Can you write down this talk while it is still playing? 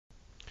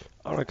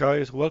Alright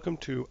guys, welcome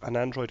to an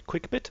Android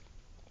Quick Bit.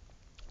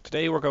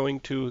 Today we're going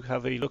to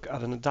have a look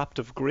at an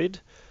adaptive grid,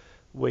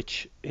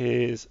 which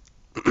is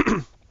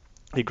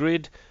a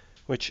grid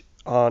which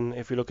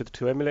if we look at the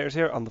two emulators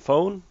here, on the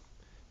phone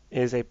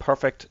is a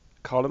perfect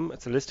column,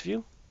 it's a list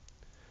view,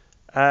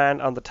 and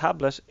on the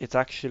tablet it's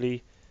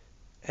actually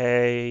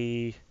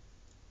a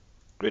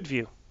grid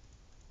view.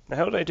 Now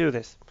how did I do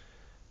this?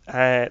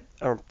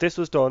 This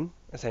was done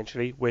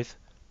essentially with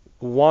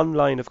one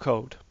line of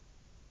code.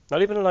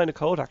 Not even a line of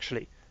code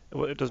actually.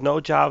 There's no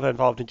Java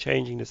involved in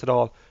changing this at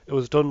all. It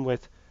was done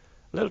with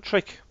a little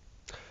trick.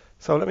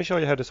 So let me show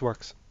you how this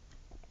works.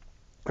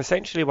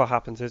 Essentially what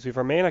happens is we have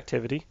our main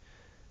activity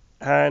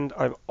and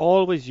I'm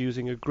always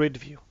using a grid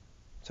view.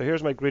 So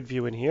here's my grid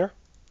view in here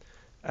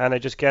and I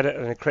just get it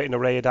and I create an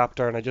array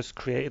adapter and I just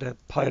create a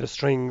pile of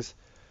strings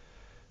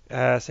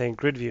saying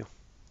grid view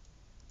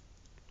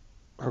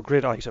or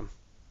grid item.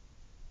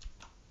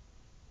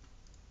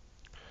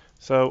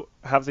 So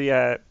I have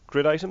the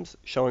grid items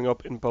showing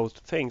up in both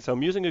things. So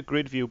I'm using a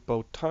grid view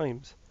both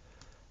times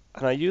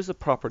and I use the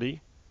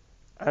property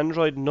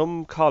Android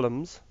num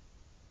columns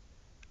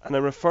and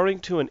I'm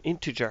referring to an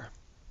integer.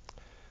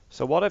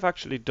 So what I've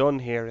actually done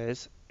here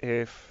is,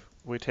 if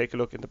we take a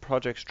look in the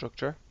project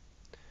structure,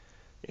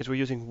 is we're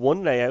using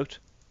one layout,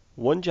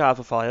 one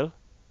Java file,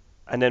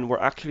 and then we're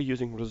actually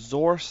using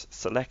resource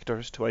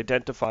selectors to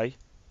identify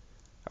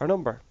our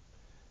number.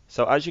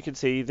 So as you can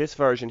see, this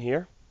version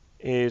here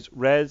is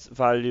res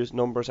values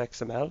numbers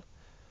XML.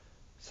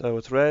 So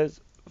it's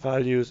res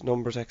values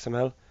numbers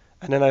XML,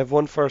 and then I have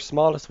one for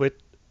smallest with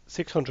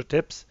 600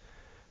 tips,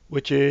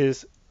 which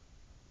is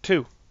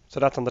 2.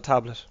 So that's on the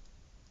tablet.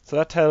 So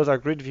that tells our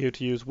grid view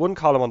to use one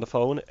column on the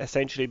phone,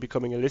 essentially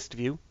becoming a list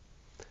view,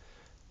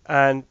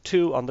 and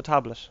 2 on the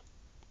tablet.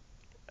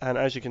 And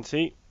as you can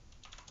see,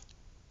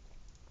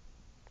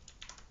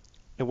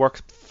 it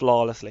works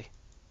flawlessly,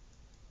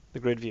 the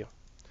grid view.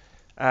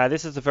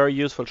 This is a very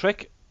useful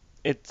trick.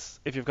 It's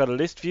if you've got a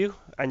list view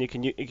and you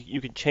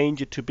can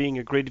change it to being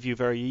a grid view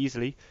very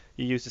easily.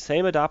 You use the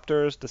same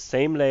adapters, the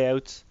same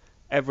layouts,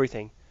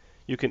 everything.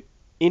 You can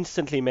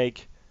instantly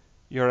make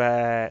your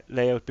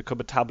layout become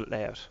a tablet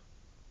layout.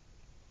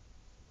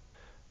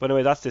 But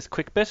anyway, that's this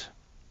quick bit.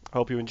 I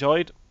hope you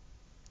enjoyed,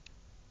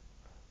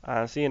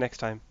 and see you next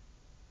time.